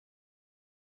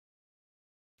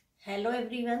Hello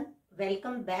everyone,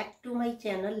 welcome back to my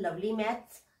channel Lovely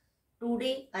Maths.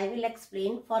 Today I will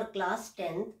explain for class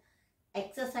 10th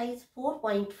exercise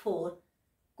 4.4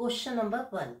 question number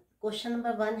 1. Question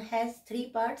number 1 has 3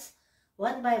 parts.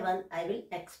 One by one I will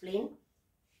explain.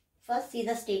 First see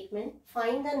the statement.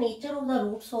 Find the nature of the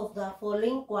roots of the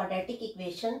following quadratic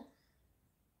equations.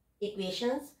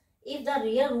 If the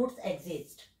real roots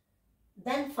exist,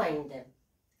 then find them.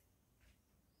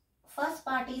 First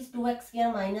part is 2x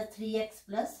square minus 3x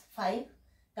plus 5.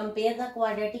 Compare the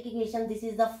quadratic equation. This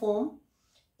is the form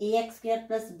ax square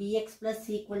plus bx plus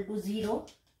c equal to 0.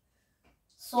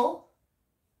 So,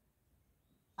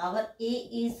 our a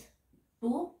is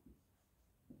 2,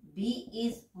 b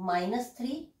is minus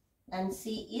 3 and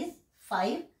c is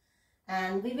 5.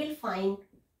 And we will find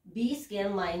b square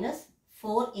minus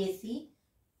 4ac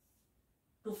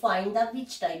to find the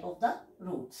which type of the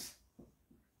roots.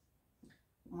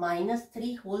 Minus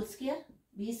 3 whole square,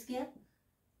 b square,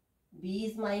 b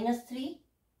is minus 3,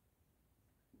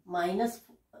 minus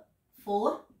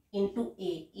 4 into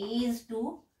a is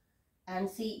 2 and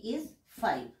c is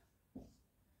 5.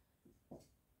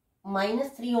 Minus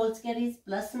 3 whole square is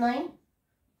plus 9,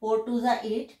 4 2s are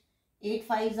 8, 8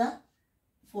 5s are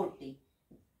 40.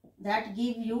 That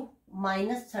give you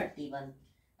minus 31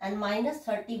 and minus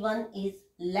 31 is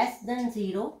less than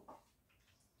 0.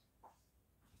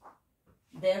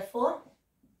 Therefore,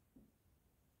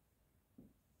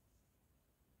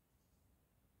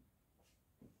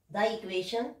 the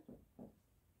equation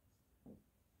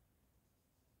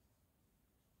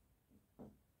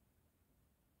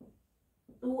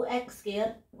 (2x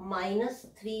square minus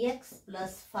 3x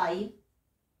plus 5)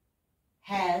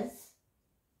 has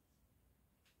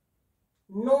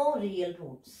no real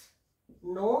roots.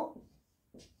 No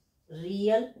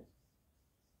real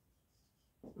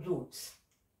roots.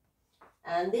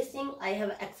 And this thing I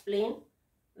have explained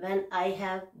when I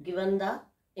have given the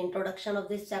introduction of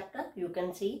this chapter. You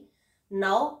can see.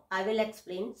 Now I will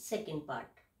explain second part.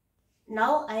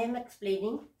 Now I am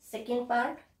explaining second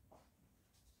part.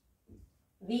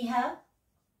 We have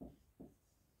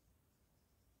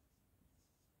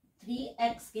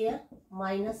 3x square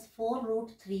minus 4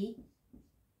 root 3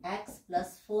 x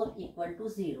plus 4 equal to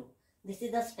 0. This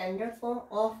is the standard form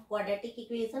of quadratic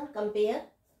equation. Compare.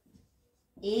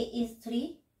 A is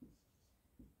 3,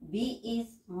 B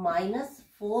is minus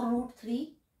 4 root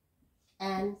 3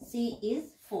 and C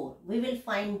is 4. We will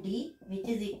find D, which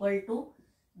is equal to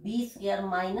B square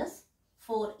minus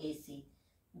 4AC.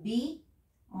 B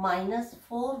minus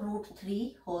 4 root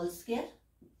 3 whole square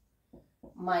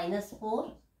minus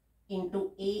 4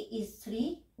 into A is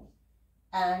 3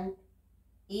 and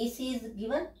AC is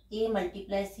given. A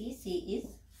multiplies C, C is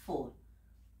 4.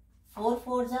 4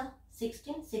 4s are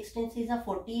 16, 16 C's are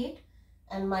 48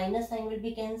 and minus sign will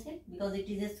be cancelled because it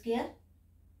is a square.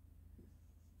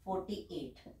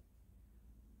 48.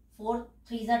 4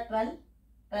 3s are 12,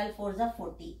 12 4s are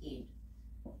 48.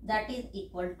 That is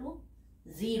equal to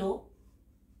 0.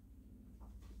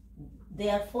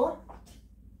 Therefore,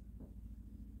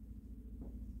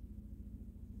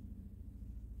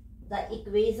 the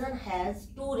equation has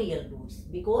two real roots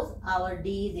because our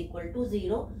D is equal to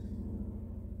 0.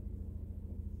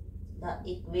 The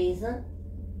equation,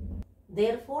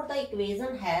 therefore the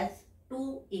equation has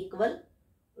two equal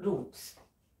roots.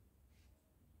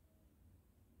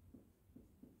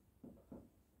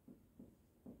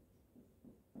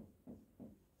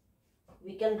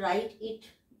 We can write it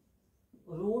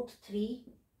root 3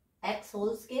 x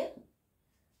whole square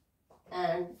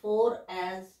and 4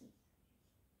 as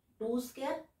 2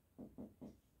 square.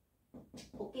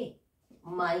 Okay.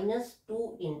 Minus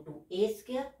 2 into a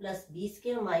square plus b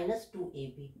square minus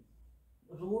 2ab.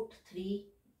 Root 3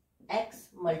 x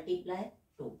multiply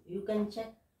 2. You can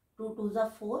check. 2 2s are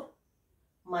 4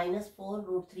 minus 4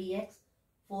 root 3x.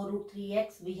 4 root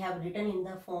 3x we have written in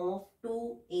the form of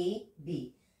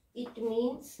 2ab. It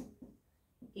means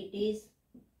it is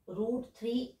root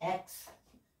 3x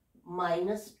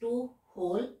minus 2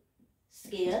 whole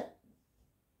square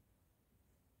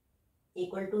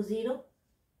equal to 0.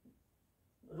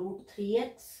 Root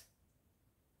 3x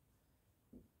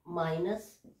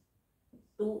minus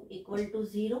 2 equal to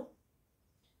 0.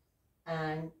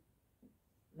 And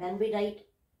when we write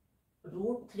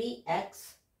root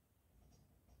 3x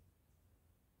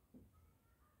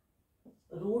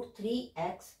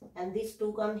and these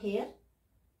two come here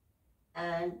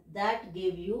and that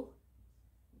give you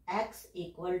x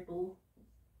equal to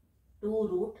 2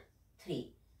 root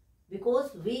 3.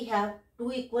 Because we have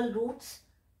two equal roots,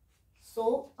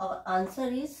 so our answer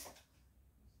is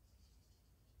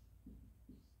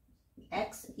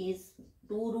x is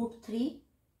 2 root 3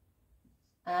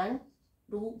 and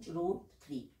 2 root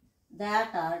 3.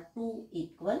 That are 2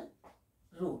 equal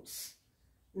roots.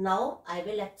 Now I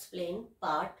will explain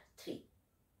part 3.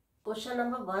 Question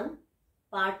number 1,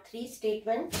 part 3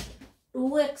 statement.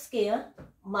 2x square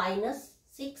minus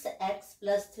 6x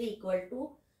plus 3 equal to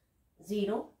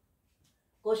 0.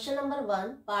 Question number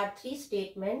 1, part 3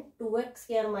 statement. 2x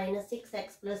square minus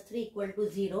 6x plus 3 equal to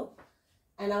 0.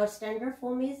 And our standard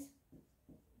form is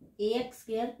ax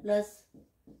square plus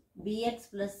bx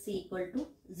plus c equal to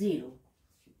 0.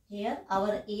 Here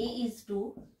our a is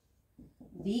 2,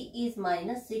 b is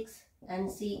minus 6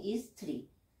 and c is 3.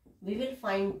 We will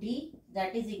find d,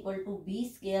 that is equal to b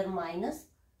square minus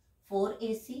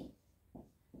 4ac.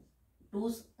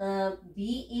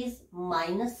 B is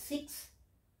minus 6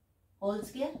 whole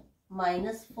square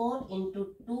minus 4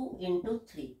 into 2 into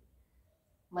 3.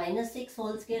 Minus 6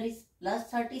 whole square is plus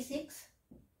 36.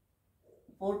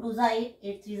 4 2s are 8,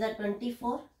 8 3s are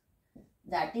 24.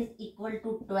 That is equal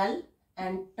to 12,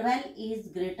 and 12 is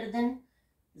greater than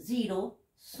 0.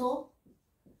 So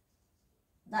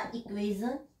the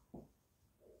equation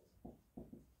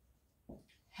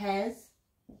has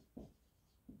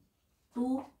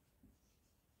two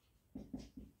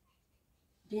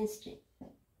distinct.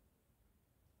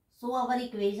 So our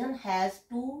equation has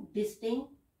two distinct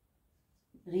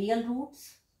real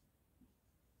roots.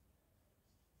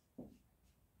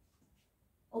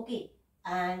 Okay,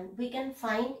 and we can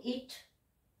find it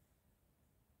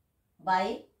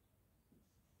by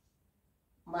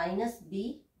minus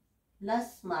b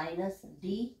plus minus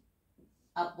d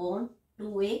upon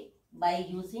 2a by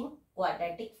using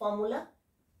quadratic formula.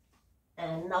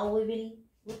 And now we will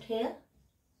put here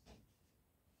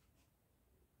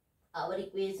our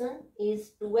equation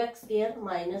is 2x square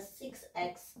minus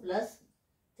 6x plus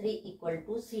 3 equal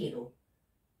to 0.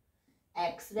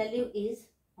 X value is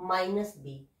minus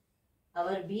b.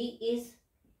 Our b is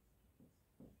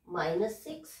minus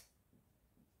 6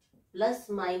 plus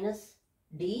minus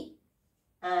d,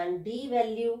 and d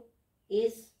value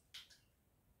is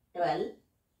 12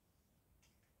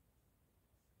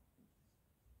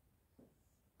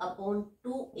 upon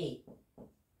 2a.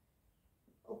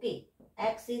 Okay,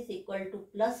 x is equal to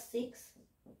plus 6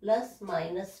 plus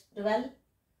minus 12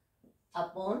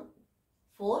 upon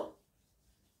 4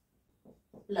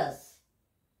 plus.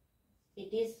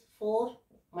 It is 4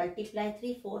 multiply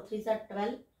 3, 4 3s are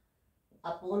 12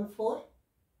 upon 4.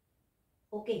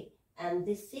 Okay, and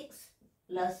this 6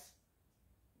 plus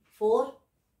 4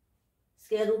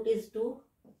 square root is 2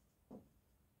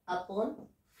 upon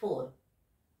 4.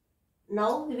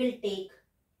 Now we will take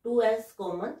 2 as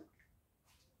common.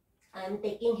 I am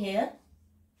taking here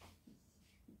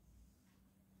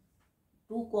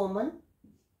 2 common.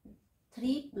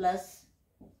 3 plus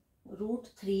root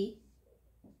 3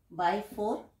 by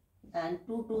 4, and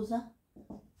 2 2s are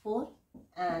 4,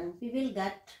 and we will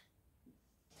get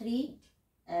 3,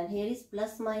 and here is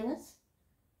plus minus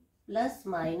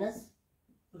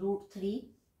root 3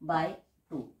 by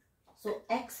 2. So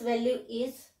x value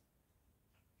is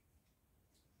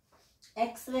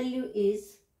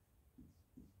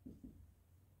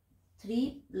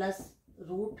 3 plus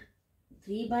root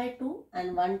 3 by 2,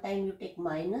 and one time you take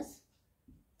minus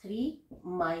 3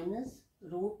 minus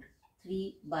root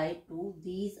 3 by 2.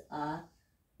 These are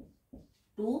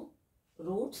two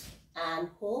roots, and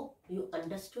hope you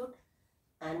understood.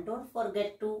 And don't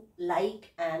forget to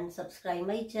like and subscribe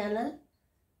my channel.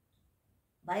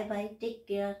 Bye bye, take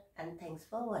care, and thanks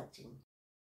for watching.